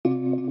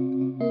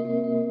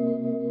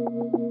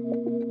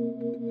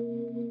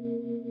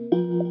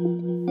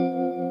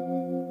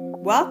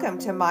Welcome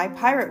to My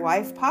Pirate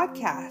Wife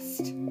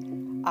podcast.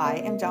 I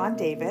am Dawn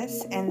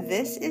Davis, and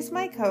this is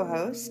my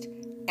co-host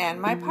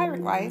and my pirate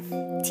wife,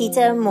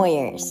 Tita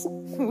Moyers.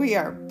 We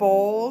are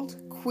bold,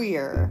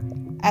 queer,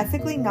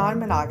 ethically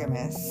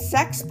non-monogamous,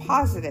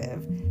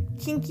 sex-positive,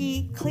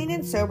 kinky, clean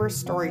and sober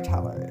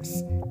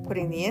storytellers,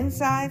 putting the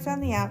insides on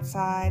the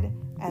outside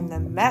and the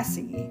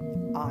messy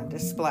on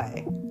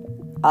display.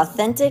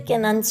 Authentic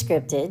and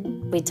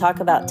unscripted, we talk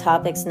about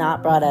topics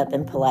not brought up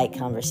in polite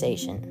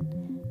conversation.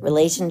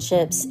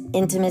 Relationships,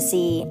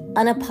 intimacy,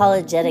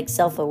 unapologetic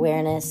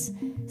self-awareness,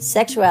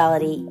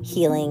 sexuality,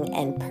 healing,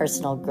 and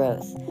personal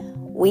growth.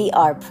 We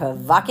are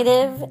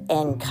provocative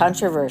and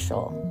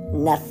controversial.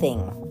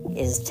 Nothing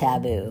is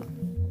taboo.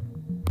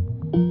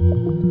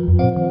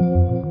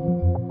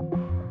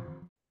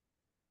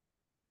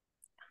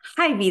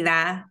 Hi,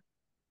 Vida.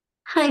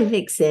 Hi,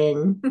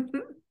 Vixen.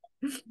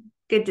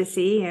 Good to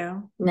see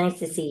you. Nice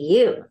to see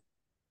you.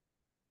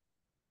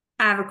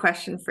 I have a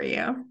question for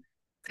you.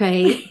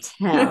 Pray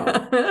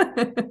tell.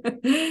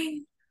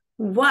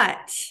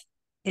 What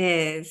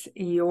is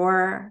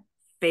your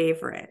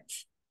favorite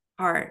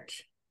part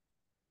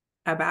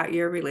about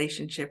your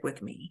relationship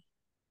with me?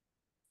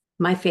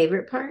 My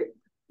favorite part?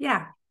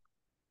 Yeah.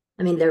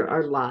 I mean, there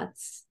are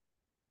lots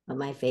of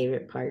my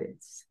favorite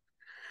parts.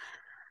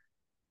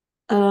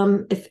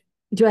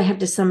 Do I have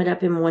to sum it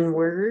up in one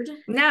word?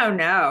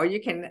 No. You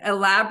can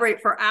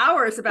elaborate for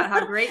hours about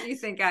how great you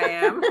think I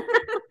am.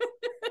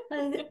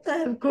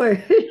 Of course.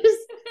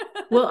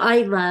 Well,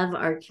 I love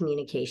our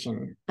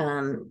communication.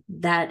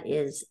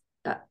 That's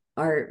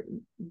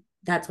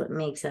what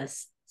makes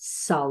us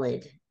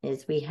solid,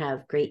 is we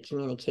have great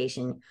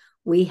communication.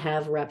 We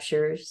have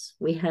ruptures,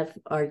 we have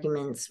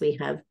arguments, we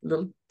have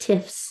little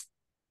tiffs,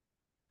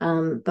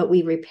 but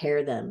we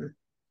repair them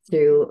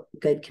through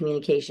good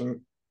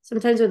communication.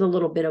 Sometimes with a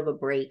little bit of a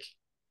break,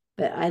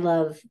 but I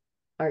love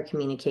our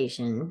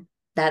communication.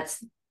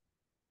 That's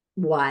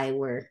why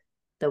we're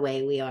the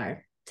way we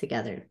are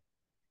together.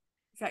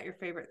 Is that your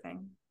favorite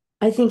thing?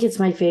 I think it's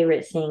my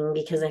favorite thing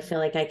because I feel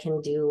like I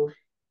can do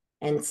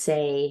and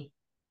say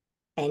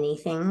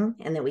anything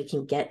and that we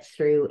can get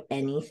through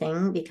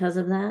anything because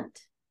of that.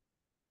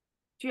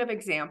 Do you have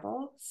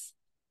examples?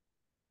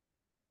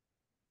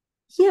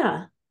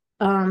 Yeah.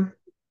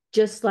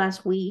 Just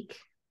last week,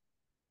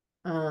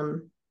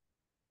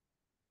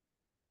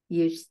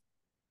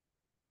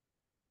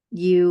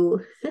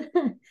 you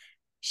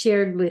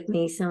shared with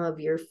me some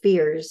of your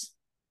fears,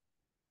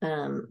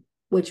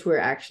 which were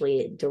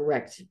actually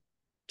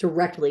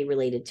directly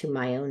related to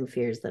my own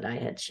fears that I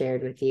had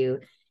shared with you.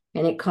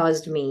 And it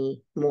caused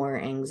me more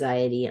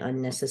anxiety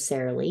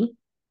unnecessarily.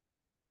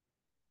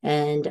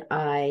 And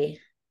I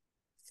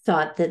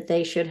thought that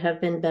they should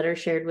have been better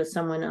shared with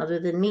someone other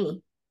than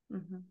me.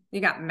 Mm-hmm. You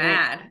got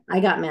mad.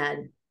 I got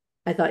mad.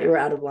 I thought you were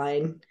out of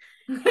line.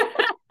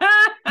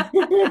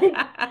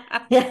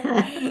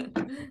 Yeah.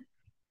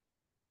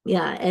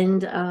 Yeah.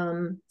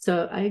 And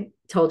so I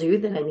told you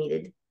that I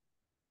needed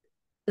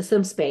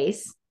some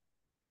space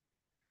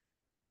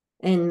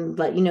and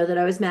let you know that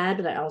I was mad,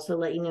 but I also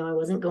let you know I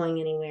wasn't going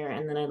anywhere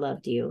and that I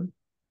loved you.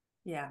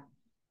 Yeah.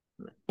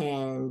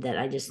 And that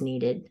I just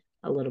needed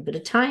a little bit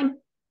of time.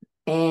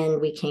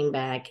 And we came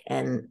back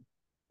and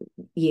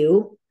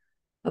you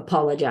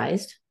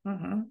apologized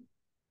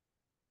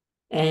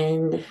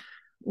and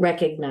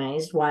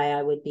recognized why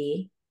I would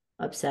be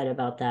upset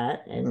about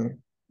that. And,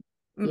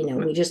 you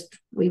know,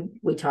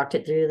 we talked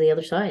it through the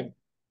other side.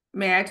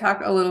 May I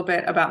talk a little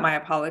bit about my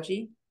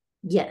apology?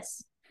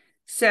 Yes.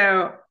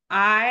 So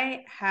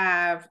I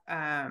have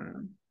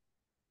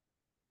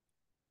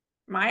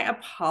my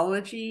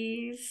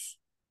apologies,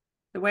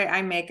 the way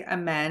I make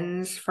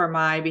amends for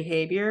my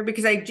behavior,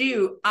 because I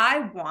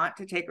want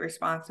to take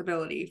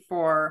responsibility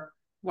for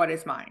what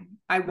is mine.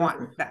 I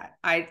want that.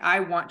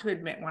 I want to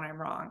admit when I'm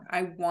wrong.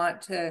 I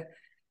want to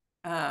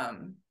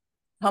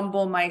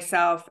humble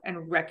myself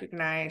and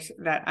recognize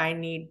that I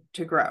need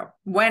to grow.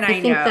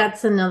 I think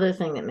that's another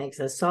thing that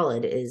makes us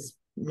solid, is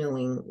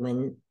knowing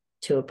when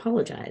to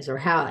apologize or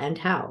how.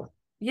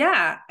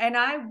 Yeah. And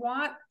I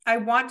want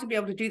to be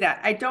able to do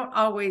that. I don't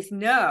always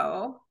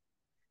know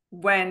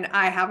when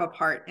I have a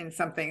part in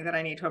something that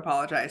I need to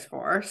apologize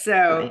for.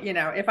 So, right. You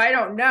know, if I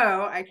don't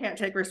know, I can't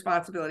take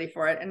responsibility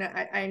for it. And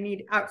I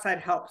need outside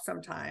help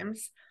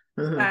sometimes.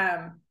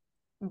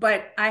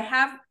 But I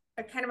have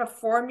a kind of a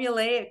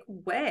formulaic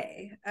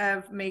way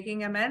of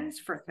making amends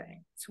for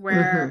things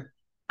where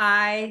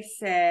I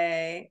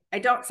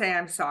don't say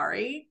I'm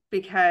sorry,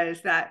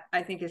 because that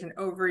I think is an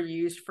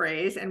overused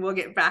phrase, and we'll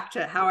get back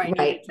to how I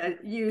need to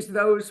use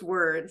those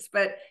words.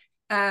 But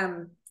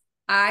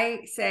I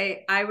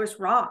say I was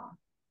wrong,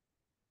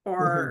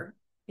 or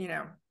you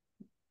know,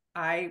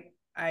 I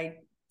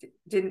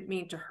didn't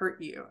mean to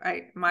hurt you.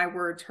 My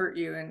words hurt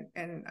you,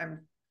 and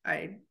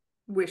I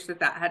wish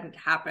that hadn't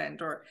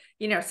happened, or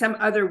you know, some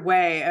other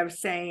way of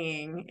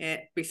saying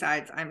it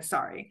besides I'm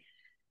sorry.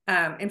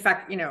 In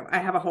fact, you know, I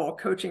have a whole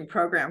coaching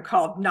program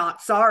called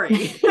Not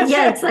Sorry.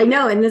 Yes, I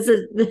know.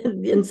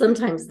 And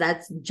sometimes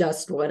that's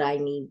just what I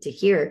need to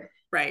hear.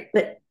 Right.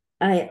 But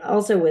I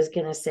also was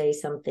going to say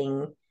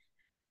something.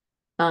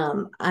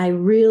 I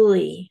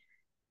really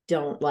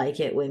don't like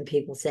it when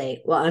people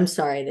say, well, I'm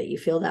sorry that you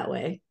feel that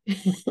way.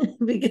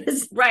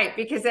 Because Right,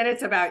 because then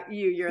it's about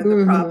you, you're the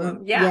mm-hmm,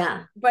 problem. Yeah.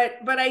 yeah,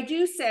 But I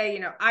do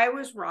say, I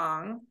was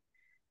wrong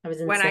I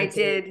was when I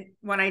insensitive.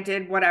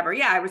 did whatever.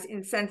 Yeah, I was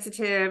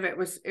insensitive. It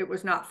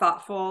was not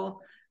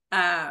thoughtful.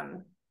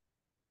 Um,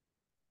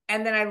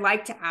 and then I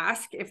like to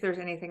ask if there's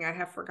anything I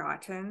have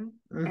forgotten.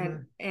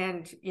 Mm-hmm.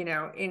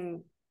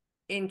 And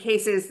in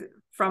cases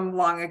from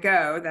long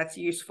ago, that's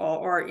useful.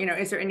 Or,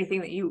 is there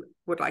anything that you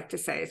would like to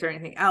say? Is there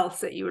anything else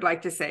that you would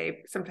like to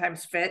say?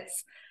 Sometimes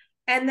fits.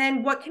 And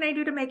then what can I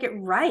do to make it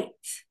right?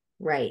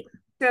 Right.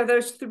 So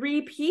those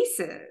three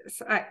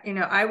pieces,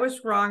 I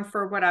was wrong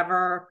for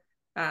whatever.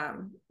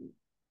 Um,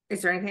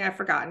 is there anything I've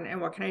forgotten?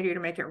 And what can I do to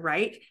make it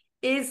right?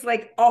 Is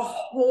like a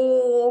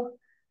whole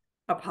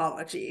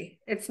apology.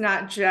 It's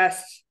not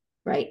just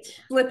Right.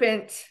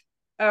 flippant,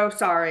 oh,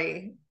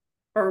 sorry,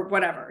 or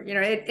whatever.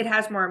 It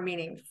has more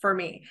meaning for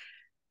me.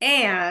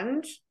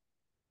 And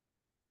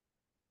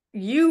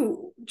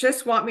you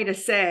just want me to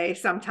say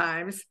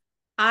sometimes,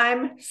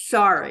 I'm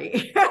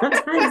sorry.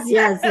 Sometimes,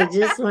 yes, I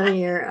just want to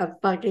hear a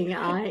fucking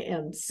I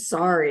am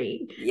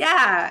sorry.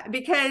 Yeah,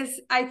 because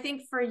I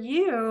think for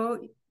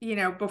you,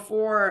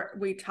 before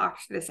we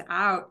talked this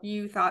out,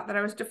 you thought that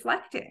I was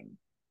deflecting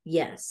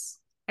Yes.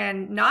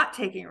 and not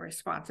taking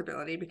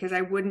responsibility because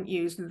I wouldn't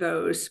use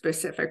those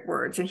specific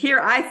words. And here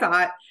I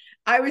thought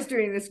I was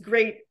doing this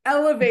great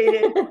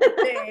elevated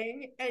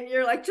thing, and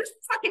you're like, just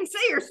fucking say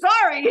you're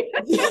sorry.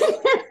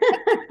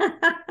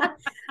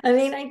 I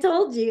mean, I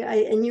told you,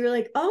 and you were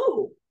like,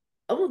 oh,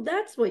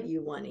 that's what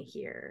you want to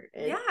hear.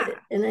 Yeah.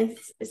 And I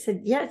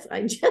said, yes,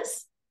 I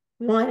just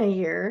want to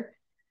hear,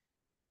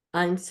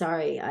 I'm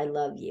sorry, I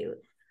love you.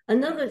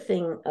 Another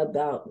thing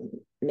about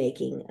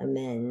making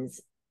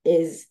amends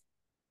is,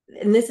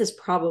 and this is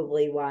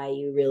probably why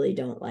you really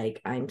don't like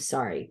I'm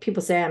sorry.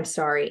 People say I'm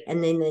sorry,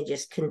 and then they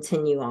just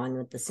continue on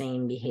with the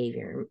same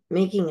behavior.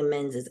 Making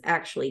amends is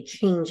actually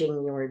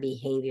changing your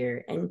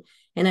behavior. And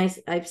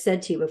I've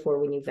said to you before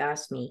when you've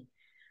asked me,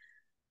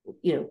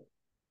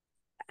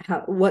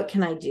 what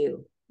can I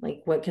do?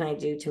 Like, what can I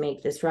do to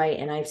make this right?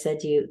 And I've said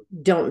to you,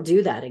 don't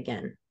do that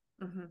again.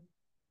 Mm-hmm.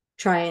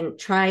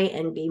 Try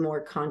and be more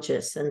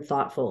conscious and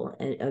thoughtful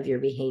of your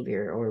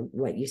behavior or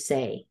what you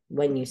say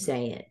when you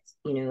say it,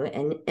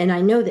 and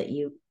I know that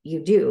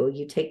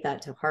you take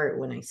that to heart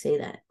when I say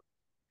that.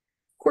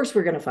 Of course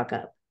we're going to fuck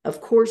up, of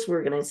course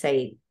we're going to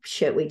say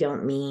shit we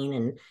don't mean,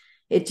 and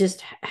it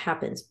just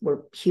happens.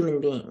 We're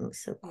human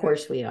beings, of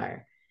course we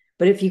are.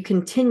 But if you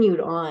continued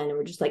on and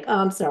we're just like, oh,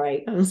 I'm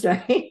sorry, I'm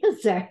sorry, I'm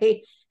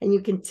sorry, and you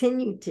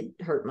continue to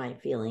hurt my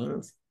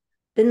feelings,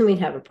 then we'd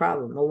have a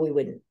problem. Well, we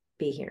wouldn't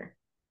be here.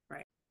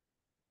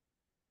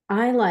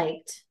 I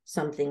liked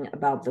something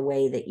about the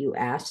way that you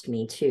asked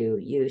me too.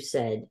 You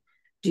said,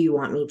 do you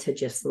want me to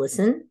just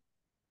listen?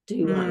 Do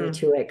you want me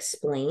to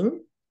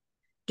explain?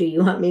 Do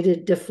you want me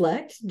to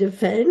deflect,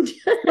 defend?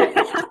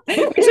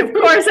 Which of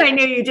course I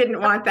knew you didn't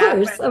want that.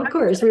 Of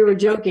course, we were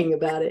joking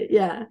about it.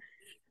 Yeah.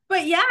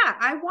 But yeah,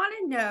 I want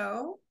to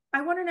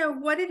know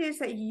what it is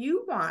that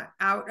you want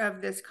out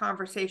of this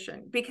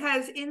conversation,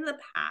 because in the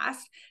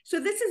past,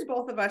 so this is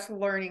both of us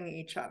learning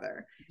each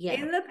other. Yeah.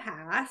 In the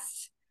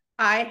past,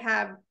 I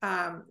have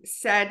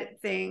said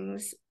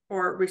things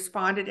or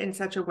responded in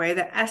such a way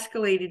that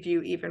escalated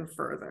you even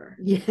further.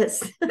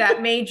 Yes.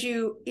 That made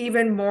you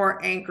even more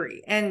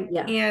angry. And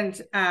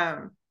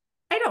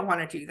I don't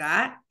want to do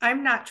that.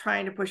 I'm not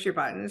trying to push your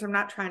buttons. I'm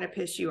not trying to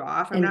piss you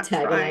off. I'm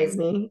Antagonize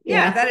not trying. me.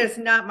 Yeah, that is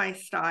not my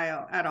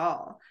style at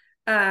all.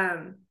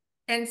 And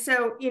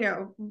so,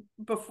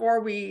 before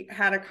we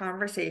had a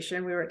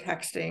conversation, we were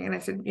texting, and I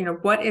said,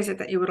 what is it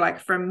that you would like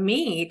from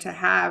me to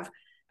have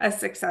a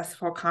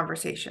successful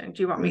conversation?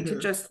 Do you want me to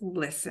just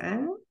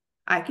listen?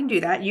 I can do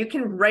that. You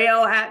can rail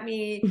at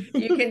me.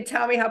 You can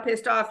tell me how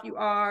pissed off you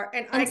are.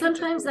 And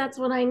sometimes that's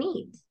what I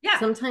need. Yeah.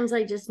 Sometimes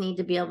I just need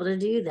to be able to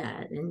do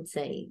that and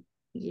say,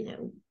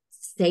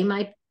 say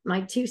my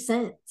 2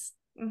 cents.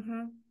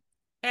 Mm-hmm.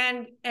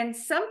 And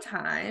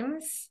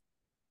sometimes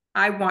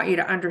I want you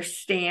to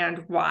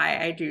understand why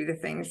I do the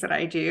things that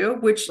I do,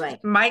 which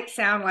might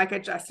sound like a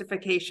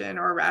justification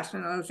or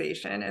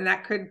rationalization, and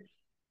that could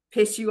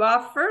piss you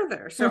off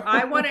further. So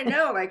I want to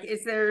know, like,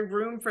 is there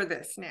room for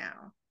this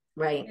now?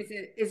 Right.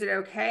 Is it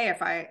okay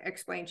if I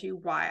explain to you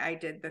why I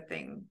did the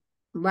thing?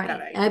 Right.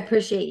 I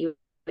appreciate you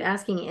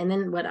asking. And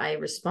then what I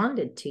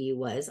responded to you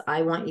was,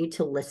 I want you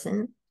to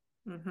listen.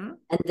 And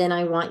then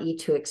I want you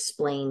to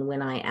explain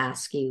when I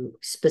ask you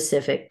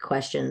specific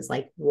questions,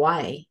 like,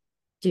 why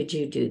did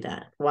you do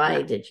that?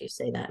 Why did you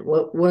say that?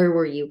 Where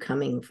were you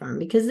coming from?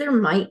 Because there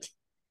might,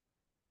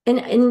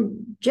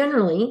 and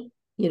generally,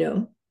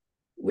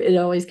 it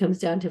always comes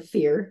down to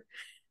fear.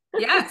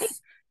 Yes.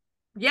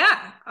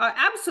 Yeah,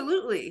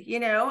 absolutely.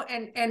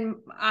 And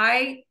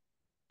I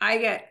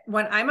get,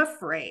 when I'm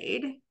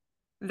afraid,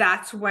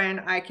 that's when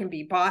I can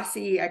be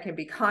bossy, I can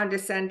be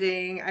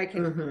condescending, I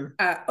can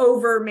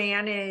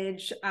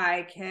overmanage,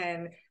 I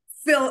can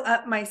fill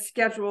up my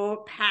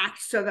schedule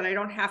packed so that I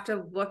don't have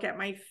to look at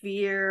my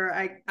fear.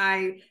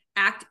 I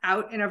act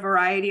out in a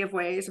variety of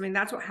ways. I mean,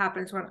 that's what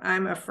happens when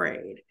I'm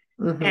afraid.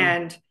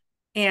 Mm-hmm.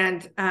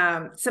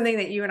 And something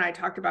that you and I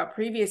talked about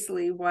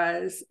previously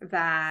was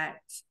that,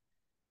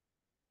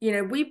 you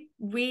know,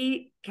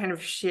 we kind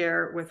of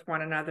share with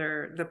one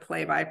another the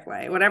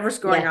play-by-play, whatever's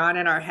going on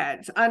in our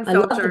heads,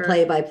 unfiltered. I love the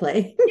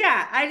play-by-play.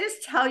 Yeah, I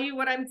just tell you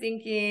what I'm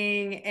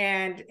thinking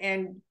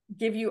and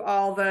give you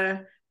all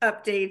the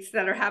updates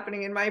that are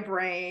happening in my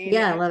brain.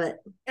 Yeah, I love it.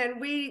 And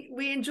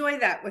we enjoy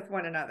that with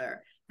one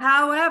another.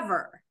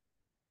 However,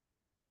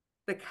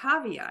 the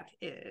caveat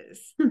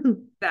is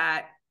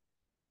that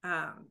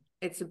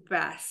it's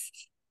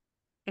best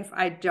if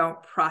I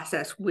don't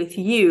process with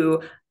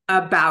you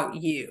about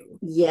you.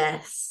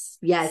 Yes.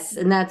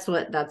 And that's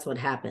what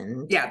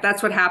happened. Yeah,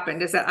 that's what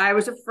happened, is that I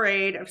was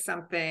afraid of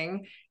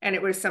something, and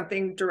it was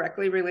something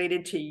directly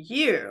related to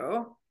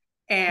you,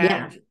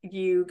 and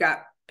you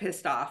got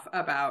pissed off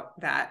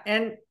about that.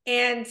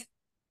 And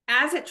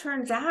as it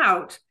turns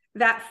out,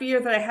 that fear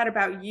that I had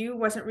about you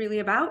wasn't really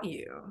about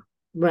you.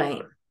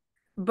 Right.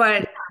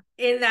 But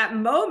in that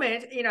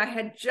moment, you know, I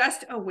had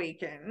just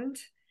awakened.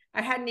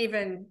 I hadn't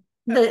even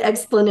the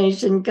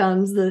explanation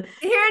comes. Here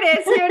it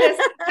is.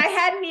 I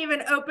hadn't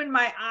even opened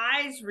my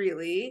eyes,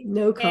 really.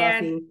 No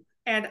coffee.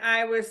 And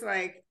I was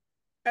like,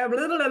 blah,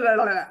 blah, blah,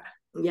 blah.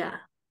 Yeah.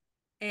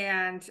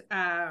 And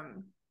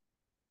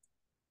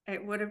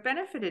it would have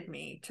benefited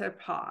me to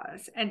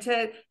pause and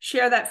to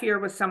share that fear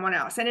with someone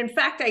else. And in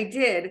fact, I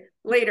did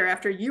later,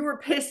 after you were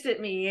pissed at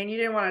me and you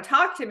didn't want to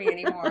talk to me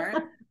anymore.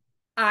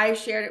 I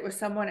shared it with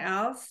someone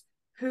else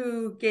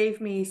who gave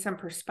me some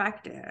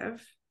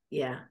perspective.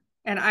 Yeah.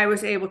 And I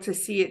was able to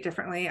see it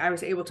differently. I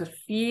was able to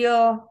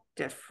feel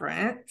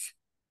different.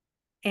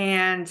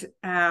 And,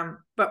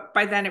 but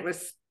by then it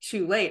was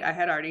too late. I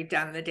had already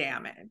done the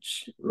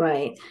damage.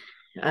 Right.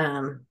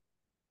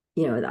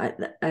 You know,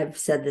 I've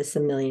said this a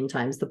million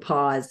times, the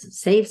pause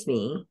saves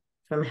me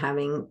from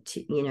having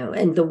to, you know,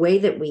 and the way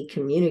that we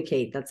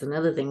communicate, that's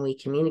another thing. We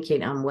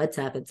communicate on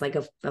WhatsApp. It's like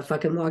a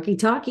fucking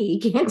walkie-talkie.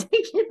 You can't take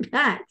it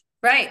back.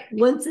 Right.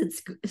 Once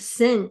it's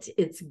sent,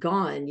 it's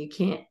gone. You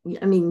can't,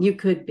 I mean, you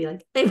could be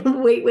like, hey,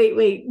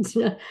 wait.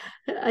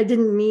 I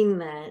didn't mean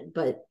that.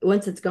 But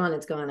once it's gone,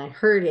 it's gone. I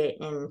heard it.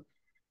 And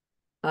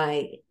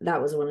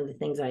that was one of the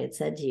things I had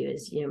said to you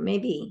is, you know,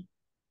 maybe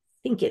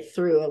think it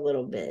through a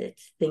little bit,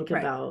 think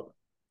about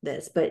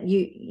this. But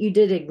you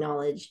did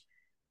acknowledge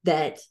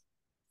that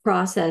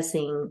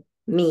processing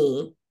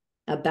me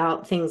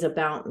about things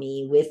about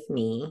me with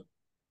me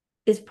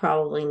is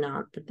probably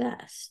not the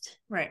best.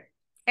 Right.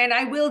 And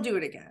I will do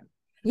it again.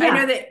 Yeah.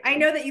 I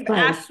know that you've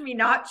asked me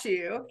not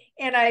to,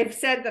 and I've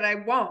said that I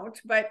won't,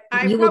 but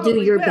you will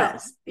do your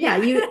best. Yeah.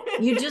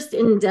 You just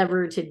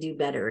endeavor to do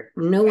better.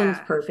 No one's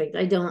perfect.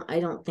 I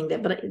don't think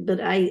that,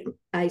 but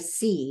I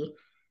see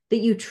that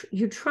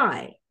you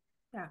try.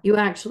 Yeah. You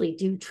actually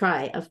do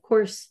try. Of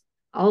course,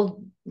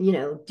 I'll, you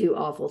know, do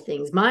awful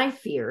things. My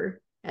fear,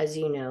 as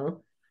you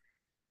know,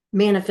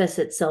 manifests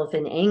itself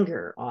in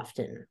anger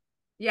often.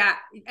 Yeah.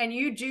 And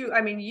you do,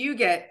 I mean, you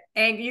get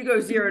angry, you go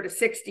 0 to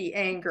 60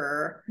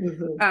 anger.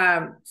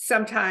 Mm-hmm.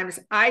 Sometimes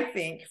I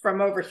think from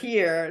over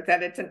here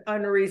that it's an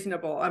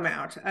unreasonable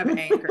amount of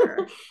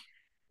anger.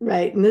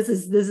 Right. And this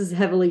is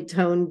heavily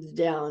toned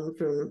down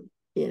from,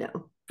 you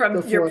know,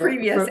 from your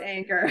previous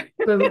anger.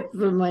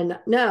 from my,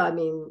 no, I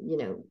mean, you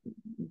know,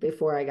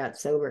 before I got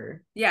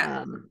sober.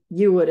 Yeah.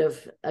 You would have,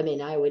 I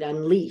mean, I would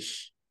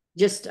unleash,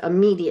 just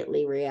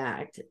immediately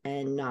react,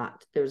 and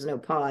there was no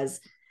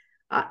pause.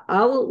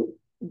 I'll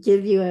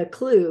give you a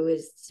clue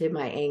as to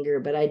my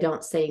anger, but I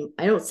don't say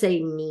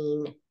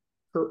mean,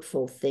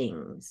 hurtful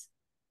things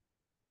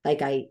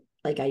like I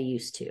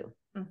used to.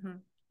 Mm-hmm.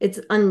 It's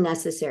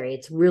unnecessary.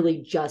 It's really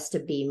just to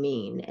be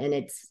mean, and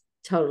it's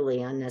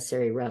totally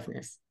unnecessary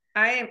roughness.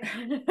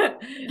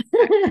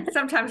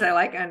 Sometimes I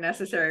like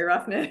unnecessary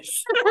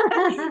roughness.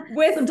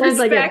 Sometimes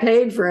I get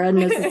paid for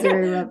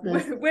unnecessary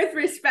roughness. with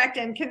respect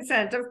and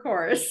consent, of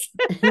course.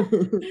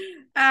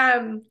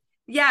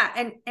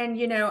 Yeah, and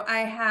you know, I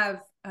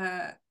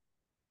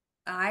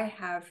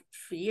have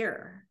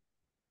fear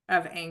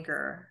of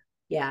anger.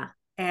 Yeah.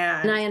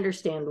 And I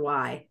understand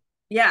why.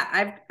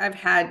 Yeah, I've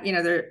had, you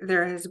know,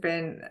 there has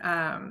been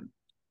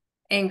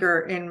anger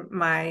in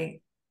my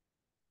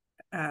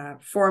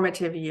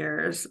formative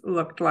years,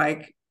 looked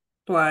like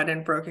blood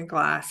and broken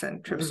glass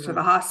and trips to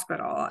the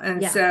hospital.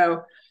 And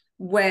so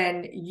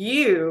when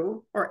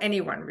you, or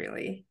anyone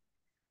really,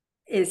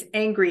 is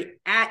angry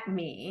at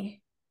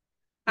me,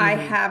 I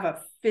have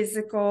a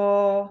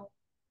physical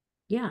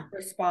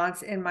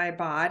response in my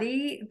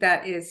body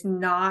that is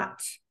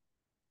not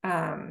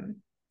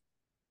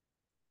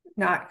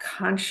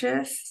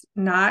conscious,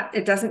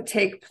 it doesn't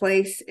take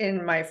place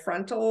in my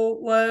frontal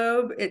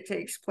lobe. It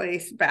takes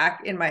place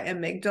back in my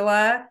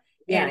amygdala.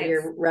 Yeah,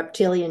 your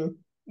reptilian.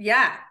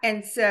 Yeah.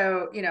 And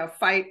so,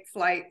 fight,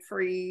 flight,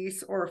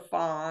 freeze, or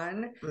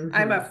fawn.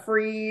 I'm a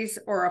freeze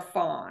or a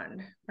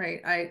fawn,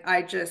 right?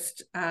 I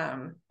just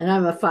and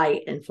I'm a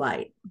fight and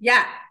flight.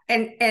 Yeah.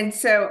 And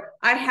so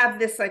I have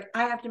this, like,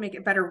 I have to make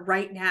it better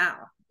right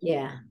now.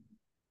 Yeah.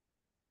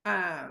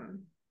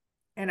 And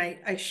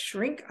I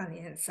shrink on the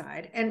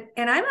inside, and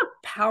I'm a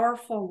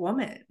powerful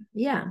woman.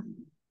 Yeah.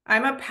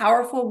 I'm a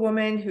powerful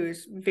woman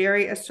who's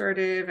very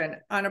assertive and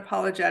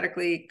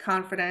unapologetically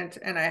confident,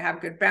 and I have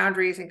good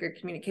boundaries and good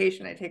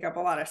communication. I take up a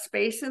lot of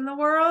space in the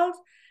world,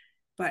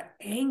 but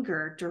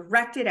anger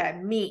directed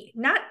at me,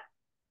 not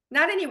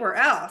anywhere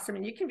else. I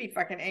mean, you can be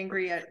fucking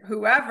angry at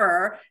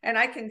whoever, and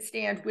I can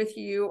stand with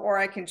you, or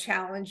I can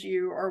challenge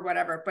you, or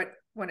whatever. But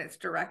when it's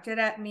directed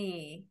at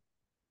me,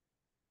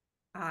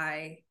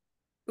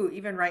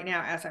 even right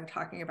now, as I'm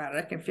talking about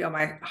it, I can feel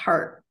my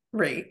heart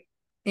rate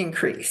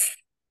increase.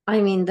 I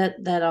mean,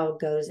 that all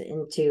goes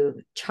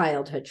into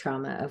childhood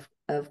trauma,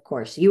 of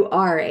course. You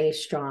are a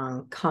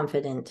strong,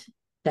 confident,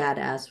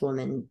 badass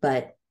woman,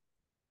 but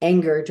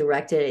anger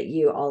directed at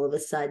you, all of a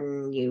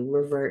sudden you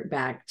revert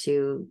back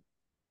to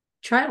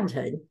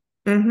childhood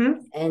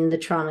and the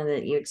trauma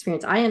that you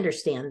experience. I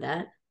understand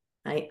that.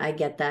 I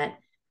get that.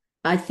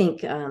 I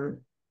think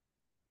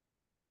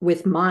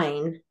with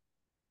mine,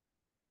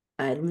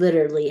 I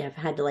literally have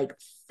had to like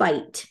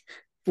fight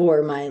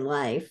for my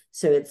life.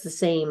 So it's the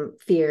same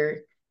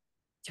fear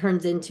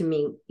turns into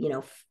me,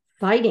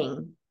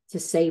 fighting to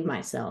save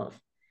myself.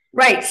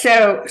 Right.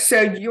 So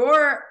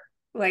you're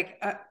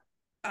like,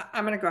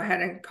 I'm going to go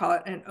ahead and call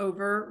it an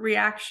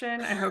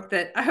overreaction. I hope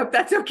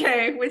that's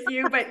okay with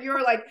you, but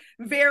your like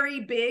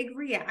very big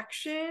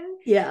reaction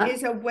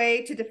is a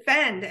way to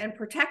defend and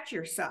protect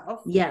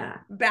yourself. Yeah.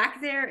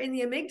 Back there in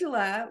the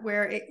amygdala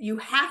where you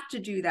have to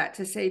do that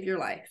to save your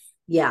life.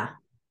 Yeah.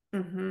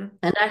 And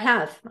I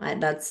have,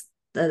 that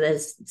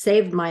has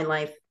saved my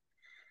life.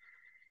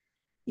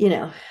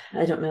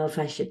 I don't know if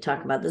I should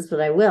talk about this,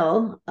 but I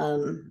will.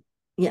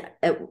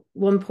 At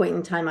one point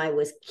in time, I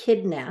was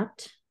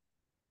kidnapped,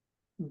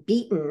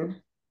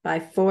 beaten by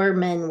 4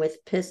 men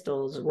with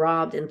pistols,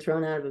 robbed and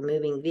thrown out of a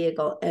moving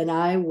vehicle. And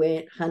I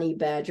went honey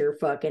badger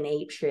fucking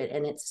ape shit,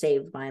 and it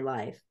saved my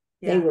life.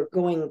 Yeah. They were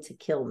going to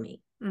kill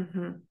me.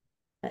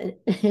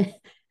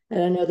 I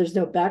don't know. There's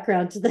no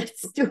background to that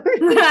story.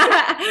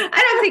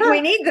 I don't think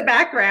we need the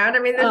background. I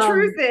mean, the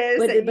truth is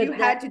that you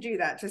had to do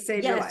that to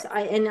save your life.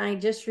 I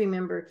just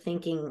remember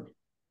thinking,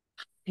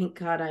 thank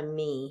God I'm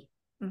me.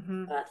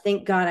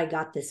 Thank God I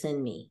got this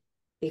in me,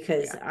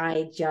 because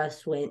I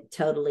just went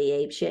totally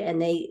apeshit.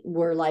 And they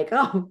were like,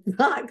 "Oh,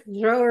 fuck,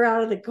 throw her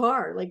out of the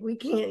car. Like, we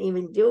can't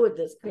even deal with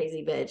this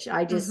crazy bitch."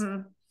 I just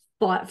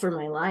fought for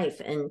my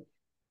life, and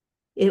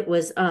it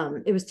was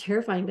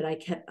terrifying.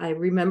 But I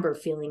remember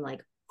feeling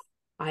like,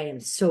 I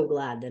am so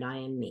glad that I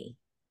am me.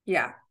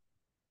 Yeah.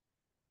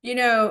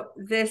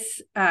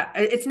 This,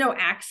 it's no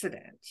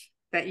accident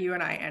that you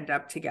and I end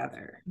up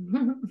together,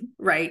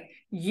 right?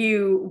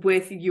 You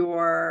with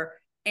your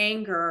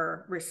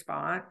anger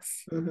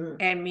response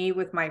and me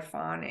with my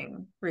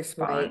fawning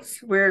response.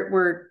 Right.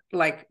 We're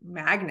like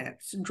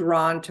magnets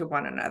drawn to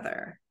one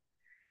another.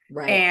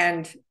 Right.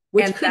 And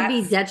which could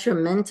be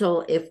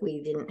detrimental if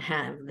we didn't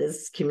have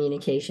this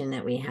communication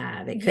that we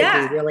have. It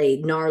could be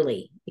really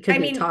gnarly. It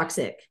could be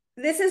toxic.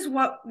 This is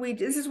what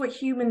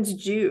humans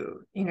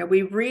do.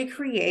 We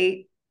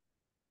recreate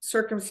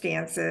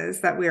circumstances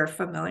that we are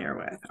familiar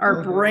with.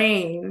 Our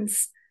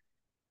brains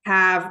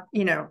have,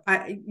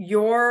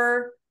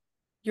 your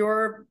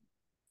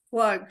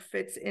plug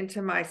fits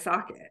into my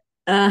socket.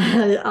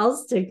 I'll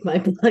stick my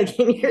plug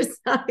in your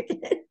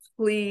socket.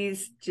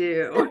 Please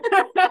do.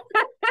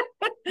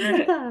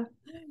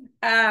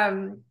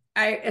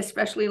 I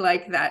especially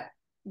like that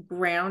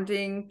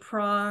grounding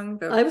prong.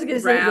 I was going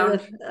to say a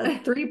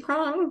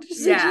 3-pronged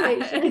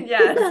situation.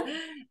 Yes.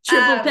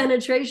 Triple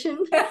penetration.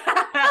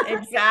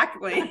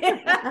 Exactly.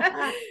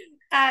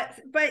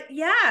 But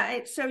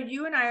yeah, so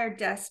you and I are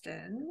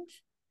destined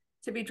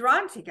to be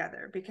drawn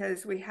together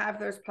because we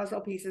have those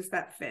puzzle pieces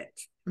that fit.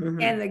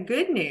 And the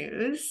good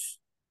news,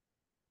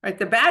 right?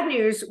 The bad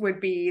news would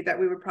be that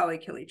we would probably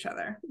kill each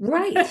other.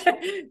 Right.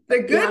 The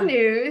good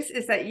news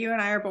is that you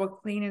and I are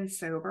both clean and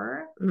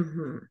sober.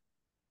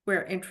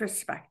 We're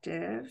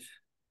introspective.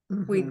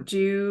 We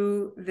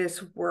do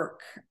this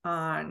work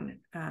on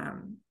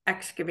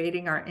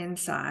excavating our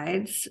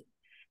insides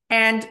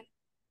and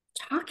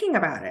talking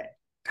about it,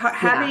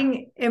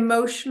 having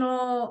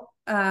emotional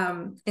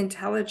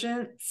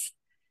intelligence,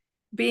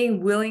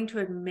 being willing to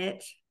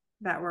admit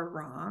that we're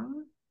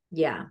wrong.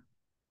 Yeah.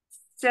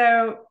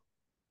 So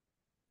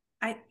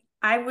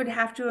I would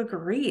have to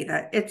agree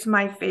that it's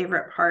my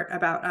favorite part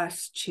about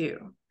us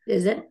too.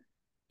 Is it?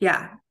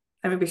 Yeah.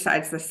 I mean,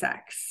 besides the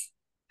sex.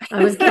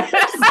 I was gonna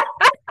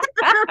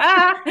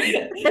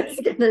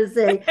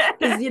say,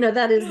 because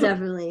that is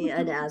definitely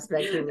an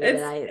aspect of me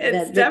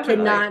that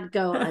cannot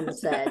go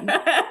unsaid.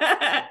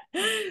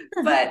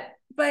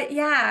 But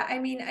yeah, I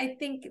mean, I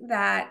think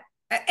that,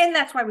 and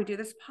that's why we do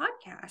this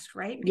podcast,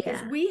 right?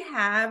 Because we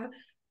have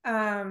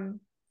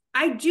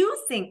I do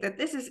think that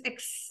this is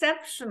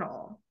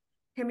exceptional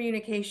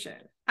communication.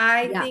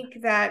 I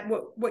think that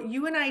what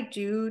you and I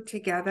do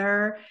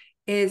together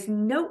is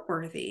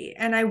noteworthy,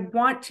 and I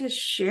want to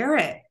share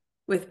it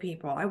with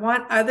people. I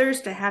want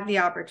others to have the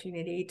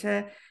opportunity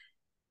to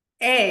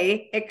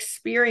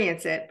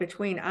experience it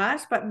between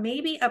us, but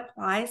maybe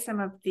apply some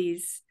of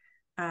these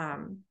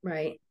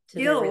right to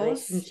their skills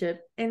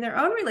relationship, in their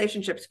own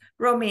relationships,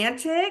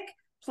 romantic,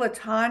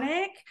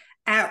 platonic,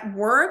 at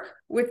work,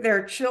 with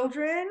their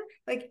children,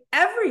 like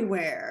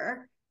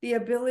everywhere. The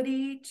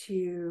ability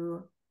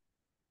to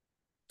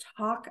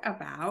talk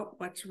about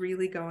what's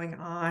really going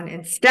on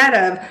instead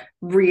of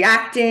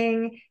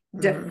reacting,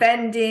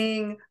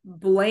 defending,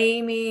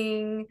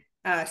 blaming,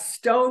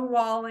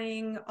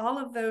 stonewalling, all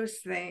of those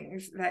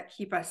things that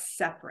keep us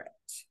separate.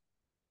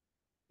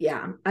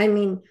 Yeah, I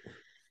mean,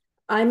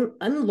 I'm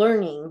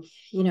learning,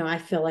 you know, I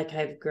feel like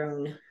I've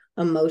grown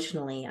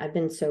emotionally. I've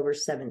been sober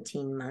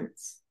 17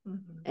 months.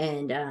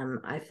 And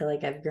I feel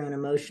like I've grown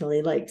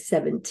emotionally like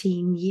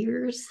 17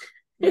 years.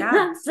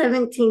 Yeah.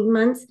 17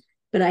 months.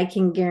 But I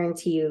can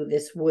guarantee you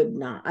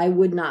I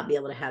would not be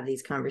able to have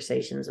these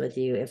conversations with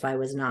you if I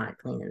was not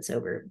clean and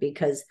sober,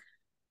 because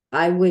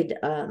I would,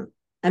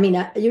 I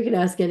mean, you can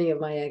ask any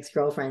of my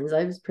ex-girlfriends.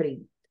 I was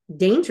pretty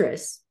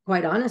dangerous,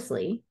 quite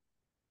honestly.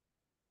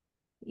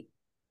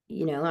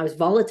 You know, I was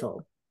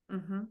volatile.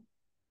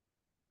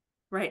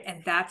 Right.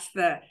 And that's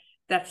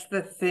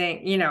the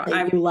thing, you know,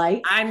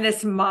 I'm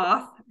this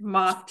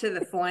moth to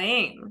the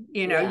flame.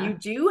 You know, you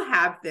do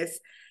have this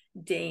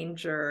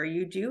danger,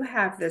 you do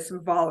have this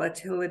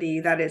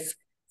volatility that is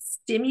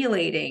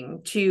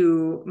stimulating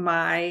to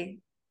my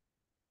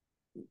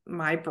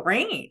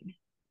brain,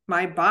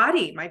 my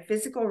body, my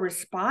physical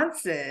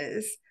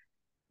responses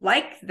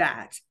like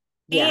that.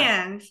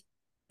 And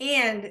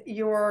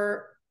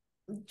you're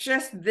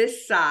just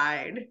this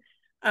side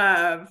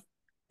of,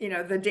 you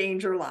know, the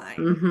danger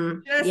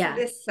line, just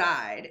this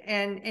side,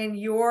 and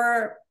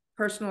your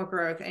personal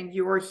growth and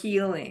your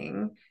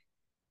healing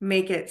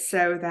make it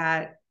so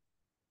that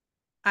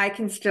I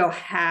can still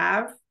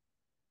have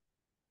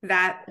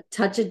that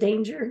touch of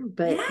danger,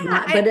 but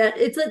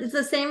it's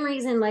the same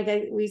reason, like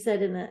we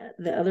said in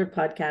the other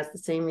podcast, the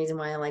same reason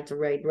why I like to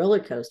ride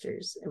roller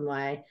coasters and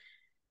why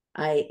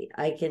I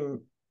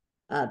can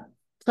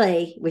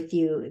play with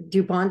you,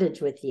 do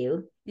bondage with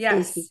you,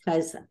 is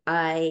because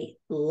I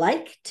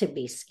like to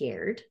be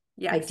scared.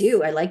 I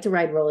do. I like to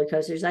ride roller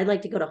coasters. I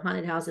like to go to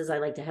haunted houses. I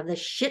like to have the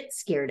shit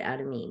scared out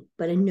of me,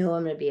 but I know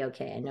I'm going to be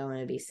okay. I know I'm going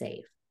to be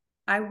safe.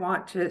 I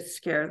want to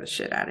scare the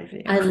shit out of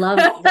you. I love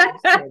that you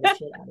scare the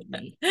shit out of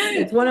me.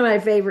 It's one of my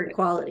favorite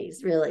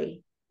qualities,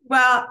 really.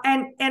 Well,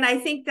 and I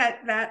think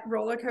that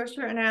roller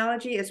coaster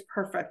analogy is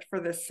perfect for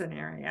this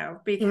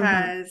scenario,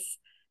 because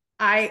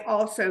I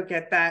also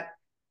get that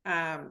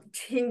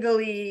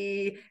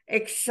tingly,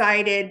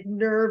 excited,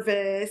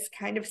 nervous,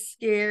 kind of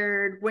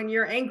scared when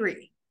you're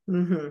angry.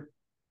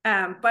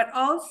 But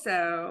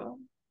also,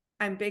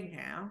 I'm big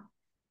now.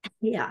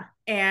 Yeah.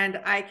 And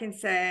I can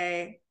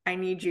say, I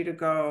need you to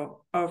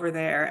go over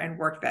there and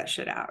work that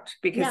shit out,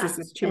 because this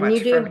is too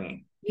much for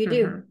me. You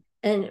do.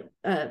 And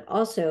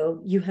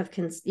also, you've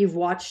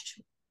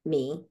watched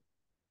me.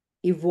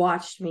 You've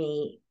watched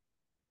me.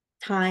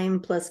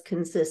 Time plus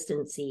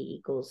consistency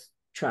equals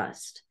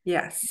trust.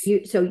 Yes.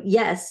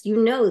 Yes,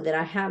 you know that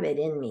I have it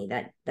in me,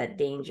 that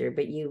danger,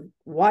 but you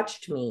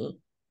watched me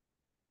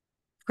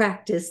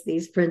practice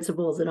these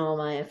principles in all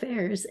my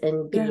affairs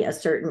and be a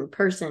certain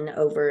person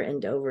over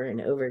and over and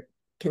over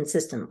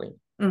consistently.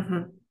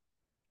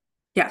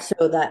 Yeah.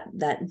 So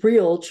that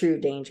real true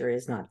danger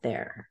is not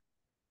there.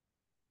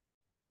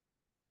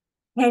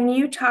 Can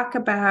you talk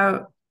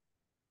about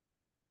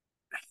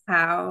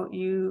how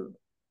you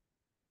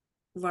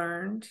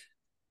learned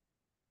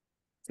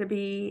to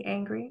be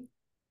angry?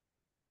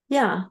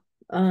 Yeah.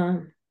 I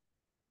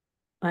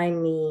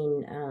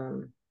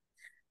mean,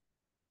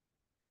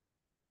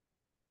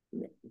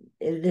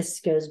 this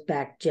goes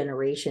back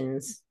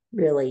generations,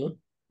 really.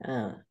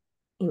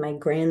 My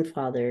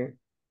grandfather,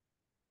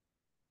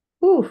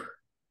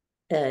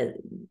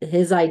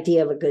 his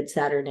idea of a good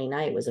Saturday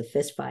night was a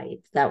fist fight.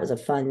 That was a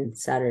fun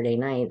Saturday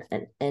night.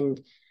 And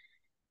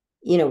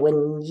you know,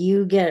 when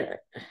you get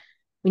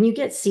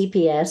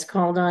CPS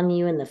called on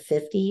you in the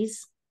 50s.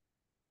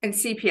 And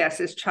CPS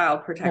is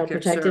Child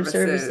Protective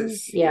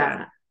Services.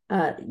 Yeah.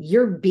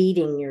 You're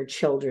beating your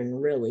children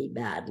really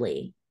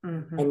badly.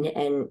 And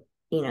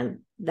you know,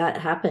 that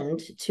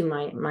happened to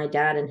my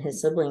dad and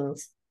his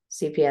siblings.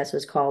 CPS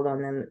was called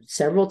on them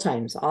several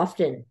times,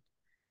 often.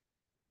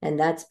 And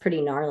that's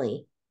pretty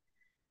gnarly.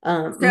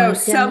 What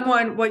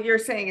you're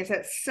saying is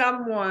that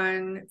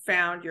someone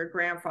found your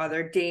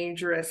grandfather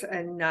dangerous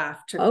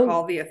enough to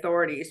call the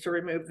authorities to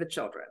remove the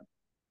children.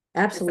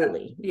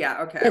 Absolutely.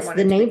 Okay. Yes,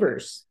 the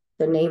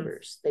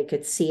neighbors, they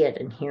could see it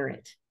and hear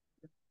it.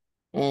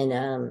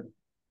 And,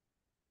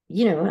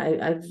 you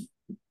know,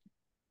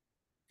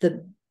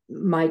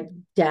 my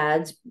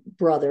dad's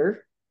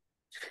brother,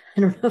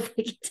 I don't know if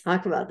I can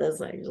talk about this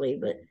actually,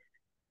 but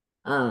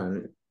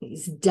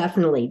he's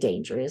definitely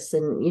dangerous.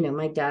 And, you know,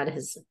 my dad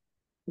has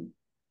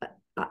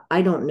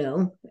I don't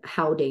know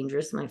how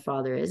dangerous my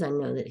father is. I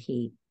know that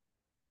he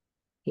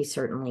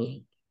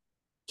certainly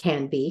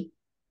can be.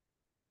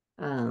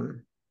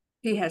 Um,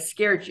 He has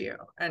scared you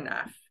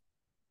enough.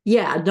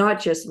 yeah,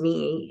 not just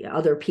me,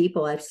 other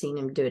people. I've seen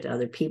him do it to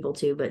other people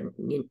too, but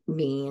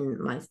me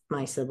and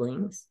my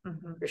siblings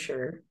Mm-hmm. for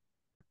sure.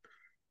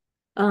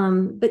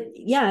 But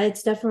yeah,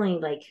 it's definitely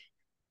like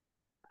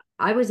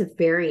I was a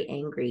very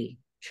angry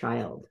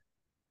child.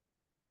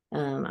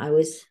 I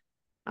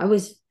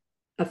was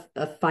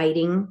a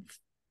fighting,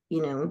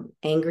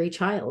 angry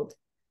child.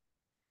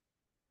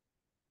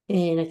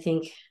 And I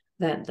think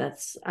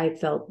that's I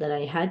felt that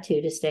I had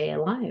to stay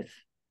alive.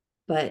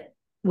 But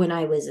when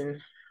I was in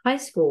high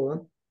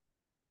school,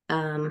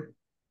 um,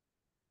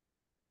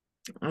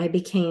 I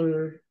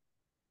became,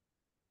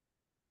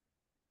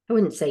 I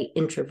wouldn't say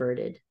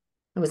introverted.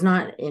 I was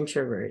not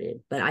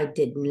introverted, but I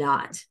did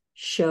not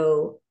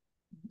show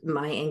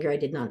my anger. I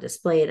did not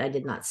display it. I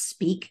did not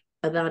speak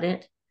about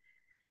it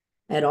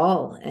at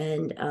all.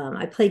 And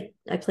I played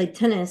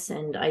tennis,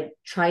 and I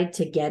tried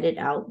to get it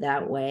out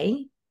that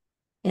way.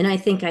 And I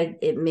think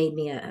it made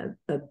me a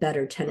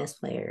better tennis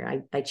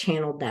player. I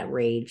channeled that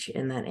rage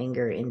and that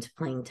anger into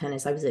playing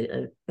tennis. I was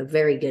a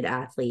very good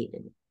athlete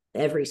in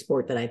every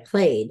sport that I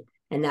played,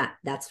 and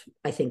that's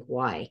I think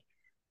why.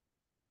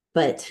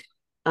 But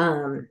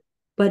um,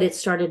 but it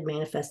started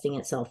manifesting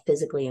itself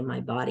physically in my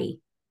body.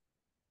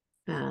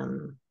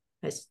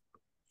 I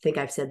think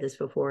I've said this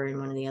before in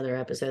one of the other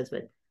episodes,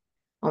 but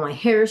all my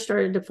hair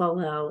started to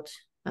fall out.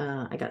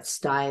 I got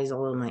styes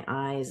all over my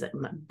eyes,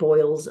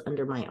 boils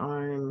under my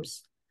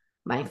arms.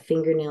 My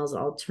fingernails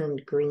all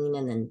turned green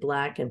and then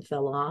black and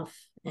fell off.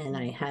 And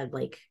I had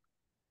like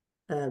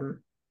um,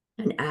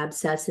 an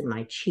abscess in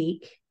my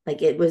cheek.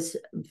 Like it was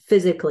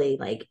physically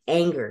like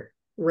anger,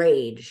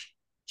 rage,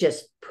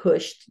 just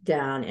pushed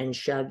down and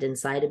shoved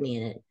inside of me.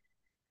 And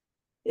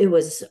it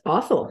was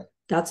awful.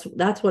 That's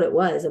what it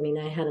was. I mean,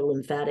 I had a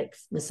lymphatic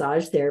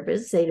massage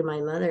therapist say to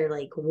my mother,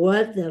 like,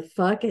 what the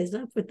fuck is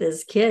up with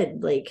this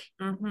kid? Like,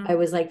 Mm-hmm. I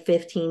was like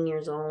 15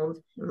 years old.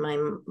 My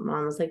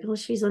mom was like, oh,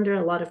 she's under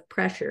a lot of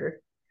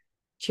pressure.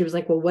 She was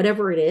like, well,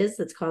 whatever it is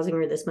that's causing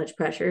her this much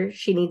pressure,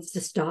 she needs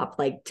to stop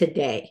like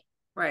today.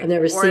 I've Right.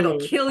 never Or seen it'll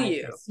anything kill like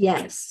you. this.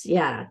 Yes.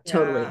 Yeah,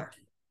 totally. Yeah.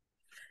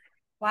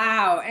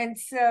 Wow. And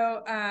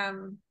so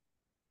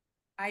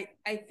I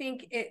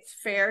think it's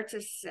fair to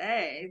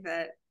say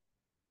that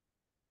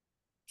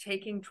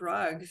taking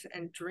drugs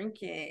and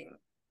drinking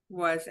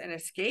was an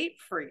escape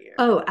for you.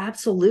 Oh,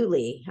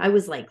 absolutely. I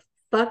was like,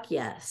 fuck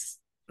yes.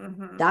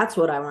 Mm-hmm. That's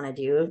what I want to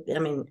do. I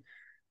mean,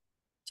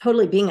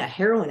 totally being a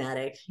heroin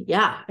addict.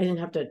 Yeah, I didn't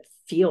have to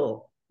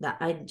feel that.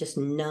 I just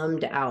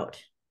numbed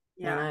out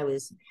and Yeah. I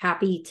was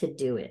happy to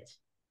do it.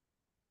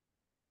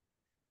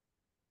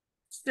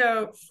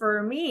 So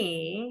for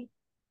me,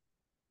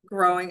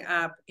 growing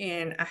up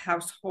in a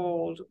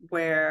household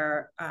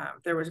where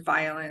there was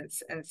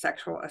violence and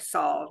sexual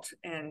assault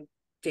and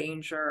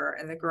danger,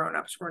 and the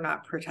grown-ups were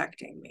not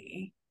protecting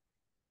me,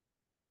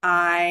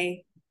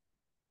 I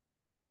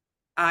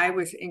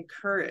was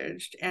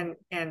encouraged, and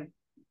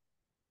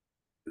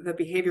the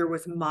behavior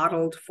was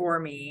modeled for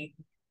me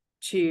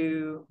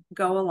to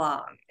go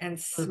along and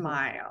Mm-hmm.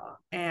 smile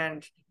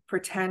and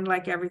pretend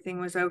like everything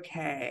was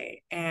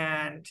okay.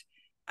 And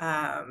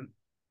um,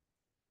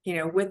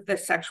 with the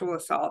sexual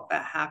assault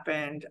that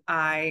happened,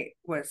 I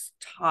was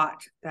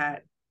taught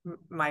that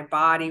my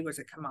body was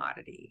a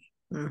commodity.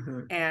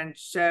 Mm-hmm. And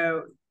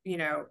so,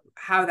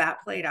 how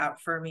that played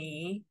out for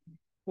me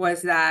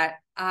was that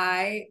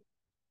I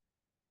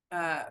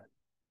uh,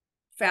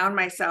 found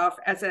myself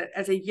as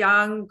a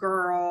young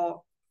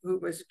girl who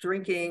was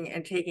drinking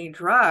and taking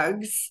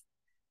drugs.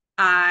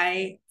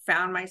 I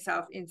found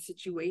myself in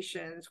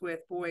situations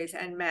with boys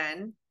and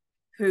men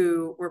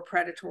who were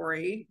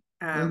predatory,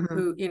 Mm-hmm.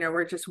 who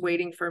were just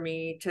waiting for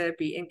me to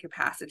be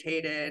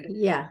incapacitated.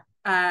 Yeah.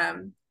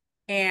 Um,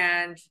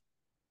 and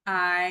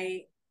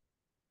I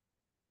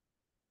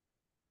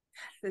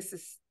this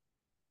is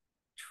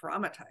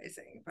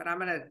traumatizing, but I'm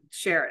going to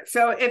share it.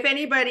 So if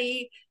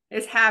anybody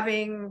is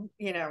having,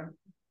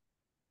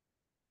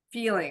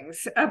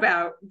 feelings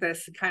about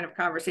this kind of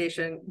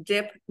conversation,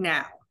 dip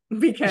now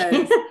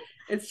because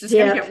it's just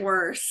going to Dip. get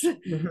worse.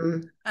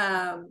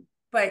 Mm-hmm.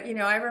 But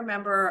I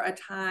remember a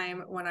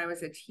time when I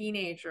was a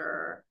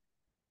teenager,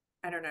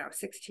 I don't know,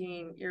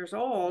 16 years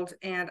old,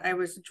 and I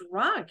was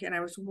drunk and I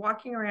was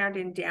walking around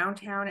in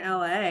downtown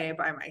LA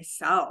by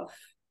myself,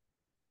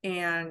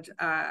 and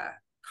a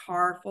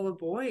car full of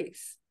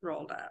boys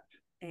rolled up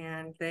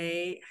and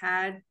they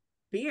had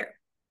beer.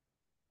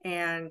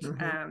 And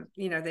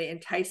Mm-hmm. they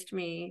enticed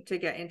me to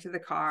get into the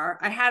car.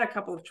 I had a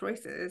couple of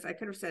choices. I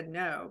could have said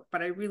no,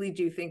 but I really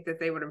do think that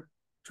they would have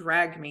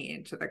dragged me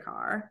into the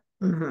car.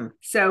 Mm-hmm.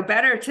 So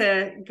better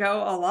to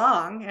go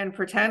along and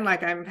pretend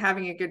like I'm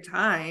having a good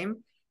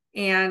time.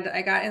 And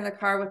I got in the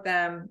car with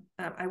them.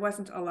 I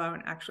wasn't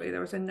alone, actually.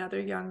 There was another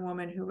young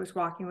woman who was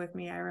walking with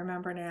me, I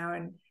remember now.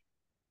 And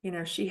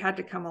she had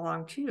to come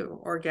along too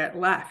or get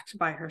left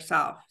by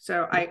herself.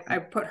 So I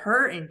put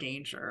her in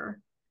danger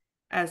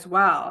as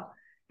well.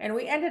 And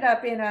we ended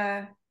up in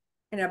an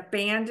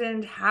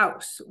abandoned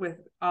house with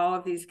all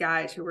of these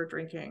guys who were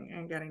drinking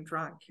and getting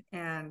drunk.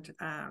 And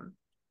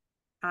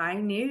I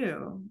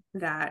knew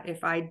that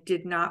if I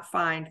did not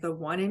find the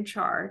one in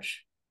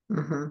charge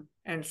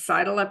and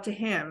sidle up to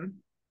him,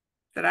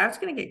 that I was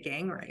going to get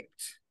gang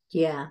raped.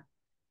 Yeah.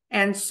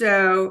 And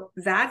so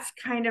that's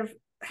kind of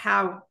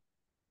how,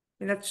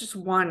 and that's just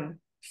one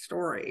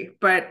story,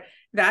 but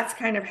that's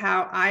kind of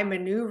how I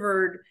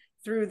maneuvered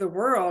through the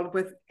world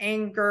with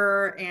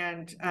anger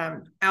and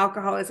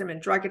alcoholism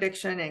and drug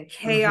addiction and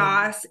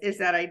chaos, is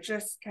that I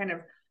just kind of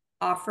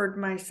offered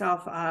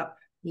myself up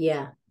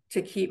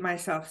to keep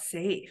myself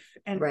safe.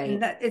 And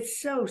that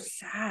it's so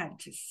sad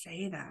to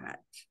say that.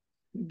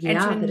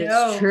 Yeah, but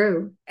it's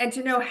true. And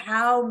to know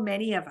how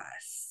many of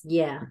us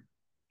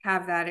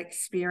have that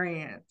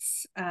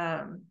experience.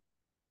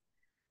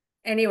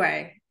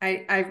 Anyway,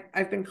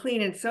 I've been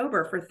clean and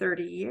sober for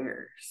 30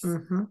 years,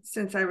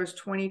 since I was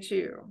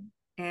 22.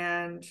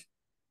 And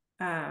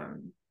I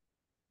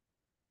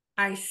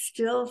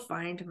still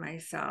find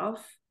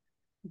myself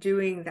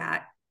doing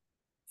that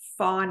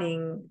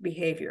fawning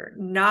behavior,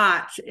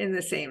 not in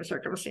the same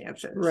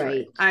circumstances.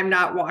 Right. I'm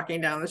not walking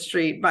down the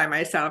street by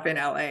myself in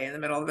LA in the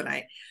middle of the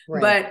night.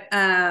 Right.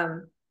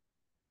 But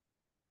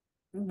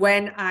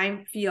when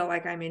I feel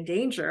like I'm in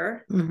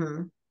danger,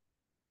 an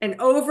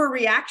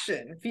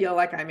overreaction, feel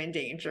like I'm in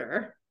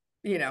danger,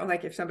 you know,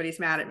 like if somebody's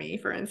mad at me,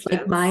 for instance.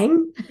 Like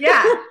mine?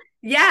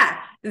 Yeah.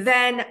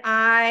 Then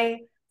I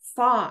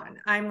fawn.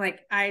 I'm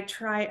like, I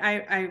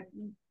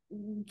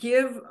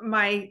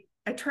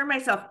turn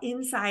myself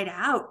inside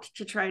out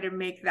to try to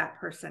make that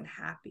person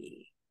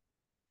happy.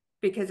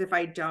 Because if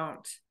I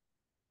don't,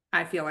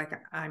 I feel like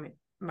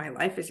my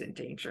life is in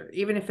danger,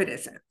 even if it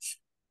isn't.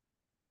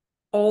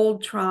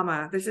 Old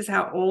trauma. This is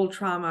how old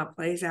trauma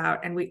plays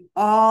out. And we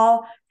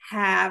all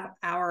have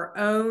our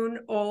own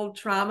old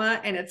trauma,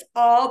 and it's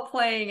all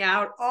playing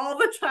out all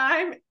the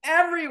time,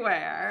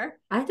 everywhere.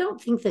 I don't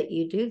think that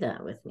you do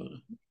that with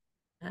me.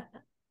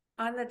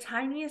 On the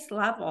tiniest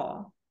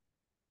level,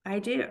 I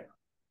do.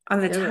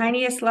 On the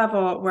tiniest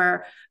level,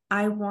 where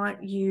I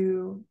want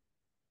you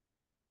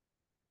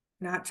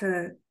not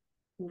to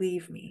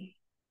leave me.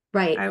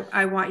 Right.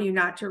 I want you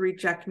not to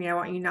reject me. I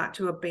want you not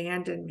to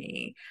abandon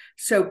me.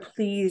 So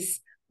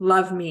please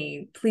love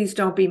me. Please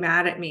don't be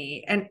mad at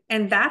me.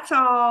 And that's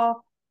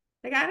all.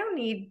 Like, I don't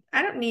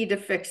need to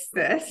fix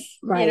this.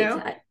 Right. You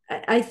know?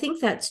 I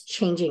think that's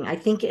changing. I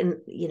think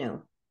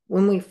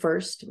when we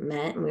first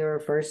met and we were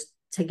first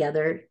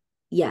together,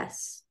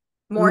 yes.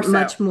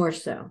 Much more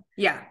so.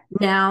 Yeah.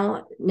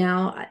 Now,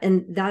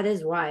 and that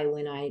is why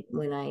when I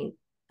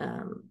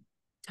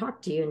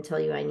talk to you and tell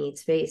you I need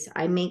space,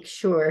 I make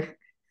sure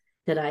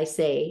that I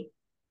say,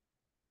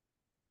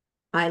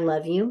 I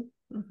love you.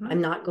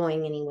 I'm not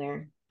going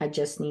anywhere. I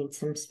just need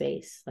some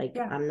space. Like,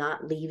 I'm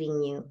not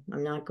leaving you.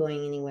 I'm not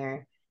going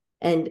anywhere.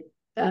 And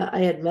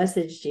I had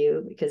messaged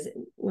you because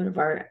one of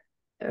our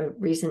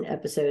recent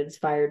episodes,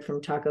 Fired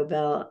from Taco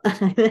Bell, I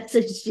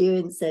messaged you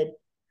and said,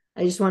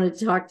 I just wanted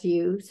to talk to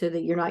you so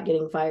that you're not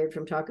getting fired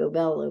from Taco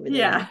Bell over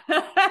there.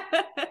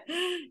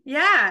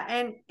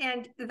 Yeah.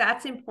 And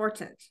that's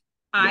important.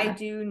 I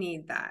do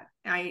need that.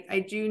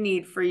 I do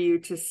need for you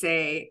to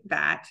say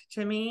that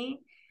to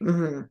me.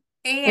 And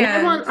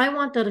I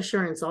want that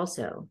assurance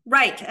also.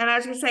 Right. And I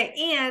was going to say,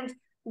 and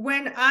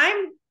when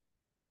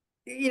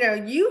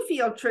you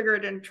feel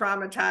triggered and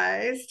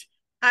traumatized,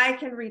 I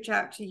can reach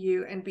out to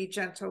you and be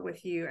gentle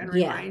with you and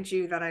remind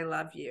you that I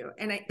love you.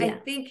 And I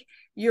think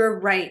you're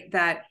right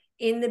that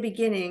in the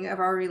beginning of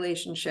our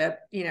relationship,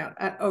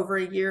 over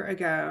a year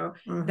ago,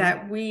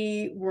 that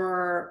we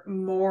were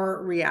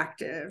more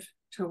reactive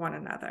to one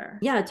another.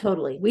 Yeah,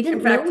 totally. We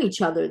didn't know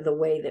each other the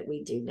way that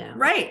we do now.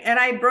 Right. And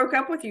I broke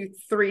up with you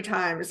 3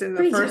 times in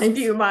the first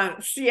few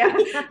months. Yeah.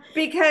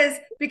 Because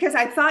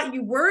I thought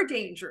you were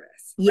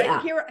dangerous. Yeah.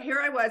 Right?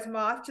 Here I was,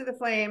 moth to the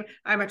flame.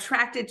 I'm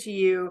attracted to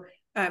you.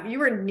 You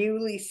were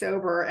newly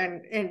sober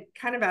and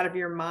kind of out of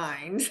your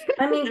mind.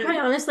 I mean, quite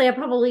honestly, I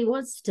probably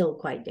was still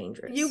quite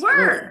dangerous. You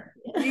were.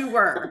 Really. You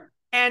were.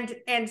 And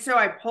so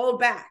I pulled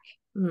back.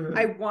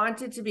 I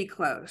wanted to be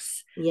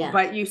close,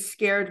 but you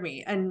scared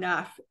me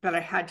enough that I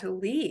had to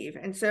leave.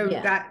 And so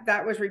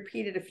that was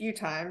repeated a few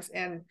times,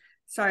 and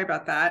sorry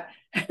about that.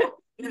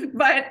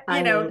 But,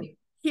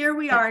 here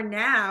we are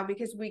now,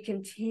 because we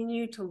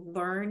continue to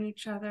learn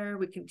each other.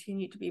 We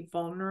continue to be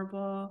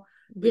vulnerable.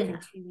 We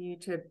continue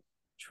to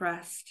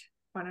trust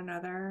one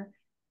another.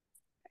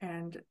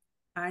 And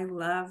I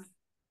love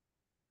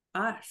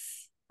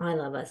us. I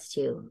love us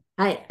too.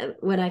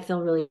 What I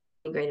feel really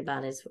great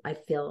about is I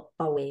feel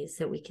always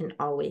that we can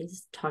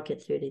always talk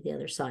it through to the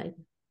other side.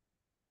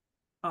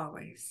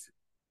 Always.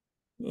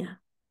 Yeah.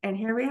 And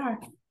here we are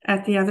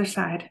at the other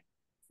side.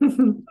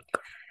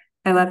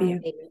 I love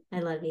you. I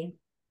love you.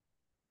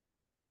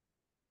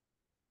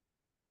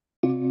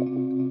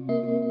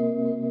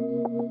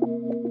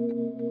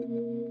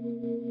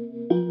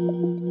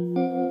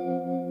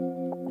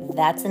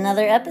 That's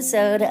another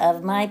episode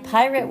of My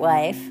Pirate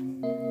Wife.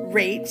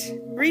 rate,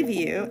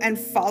 review, and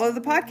follow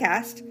the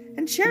podcast,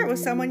 and share it with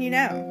someone you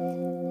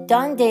know.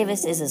 Dawn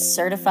Davis is a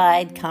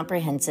certified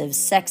comprehensive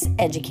sex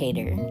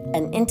educator,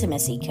 an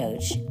intimacy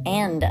coach,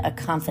 and a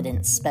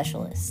confidence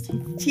specialist.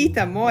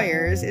 Tita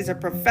Moyers is a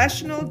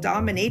professional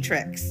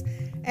dominatrix,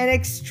 an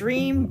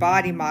extreme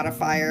body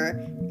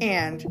modifier,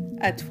 and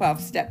a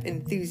 12-step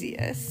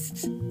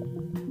enthusiast.